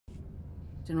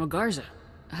General Garza,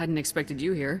 I hadn't expected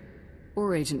you here.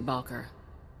 Or Agent Balker.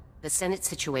 The Senate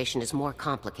situation is more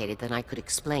complicated than I could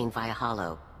explain via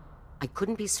holo. I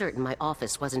couldn't be certain my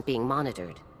office wasn't being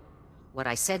monitored. What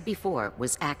I said before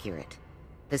was accurate.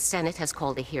 The Senate has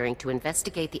called a hearing to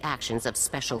investigate the actions of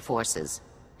Special Forces,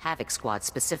 Havoc Squad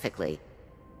specifically.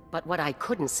 But what I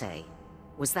couldn't say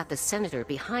was that the senator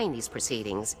behind these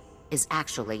proceedings is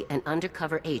actually an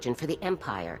undercover agent for the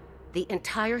Empire. The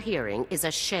entire hearing is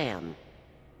a sham.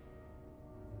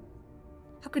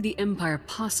 How could the Empire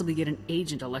possibly get an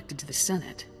agent elected to the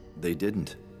Senate? They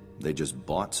didn't. They just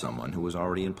bought someone who was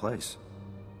already in place.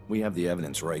 We have the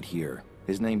evidence right here.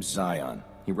 His name's Zion.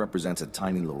 He represents a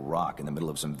tiny little rock in the middle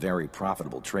of some very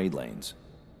profitable trade lanes.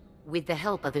 With the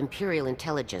help of Imperial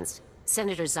intelligence,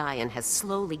 Senator Zion has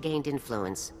slowly gained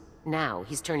influence. Now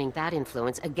he's turning that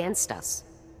influence against us.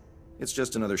 It's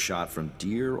just another shot from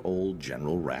dear old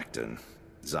General Racton.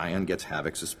 Zion gets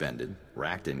Havoc suspended.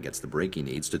 Racton gets the break he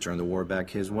needs to turn the war back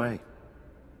his way.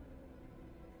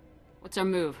 What's our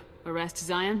move? Arrest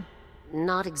Zion?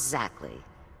 Not exactly.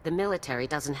 The military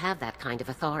doesn't have that kind of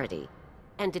authority.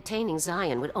 And detaining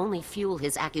Zion would only fuel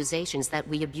his accusations that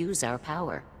we abuse our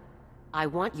power. I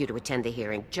want you to attend the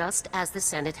hearing just as the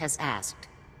Senate has asked.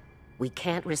 We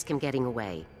can't risk him getting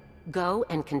away. Go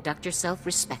and conduct yourself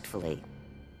respectfully.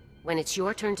 When it's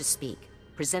your turn to speak,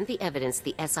 present the evidence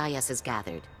the SIS has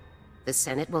gathered. The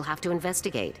Senate will have to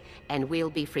investigate, and we'll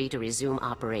be free to resume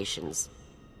operations.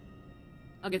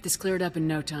 I'll get this cleared up in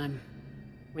no time.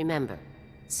 Remember,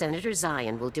 Senator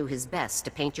Zion will do his best to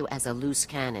paint you as a loose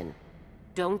cannon.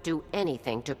 Don't do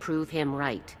anything to prove him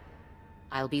right.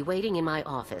 I'll be waiting in my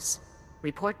office.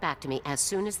 Report back to me as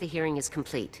soon as the hearing is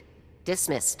complete.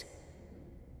 Dismissed.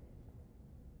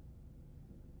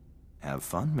 Have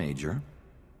fun, Major.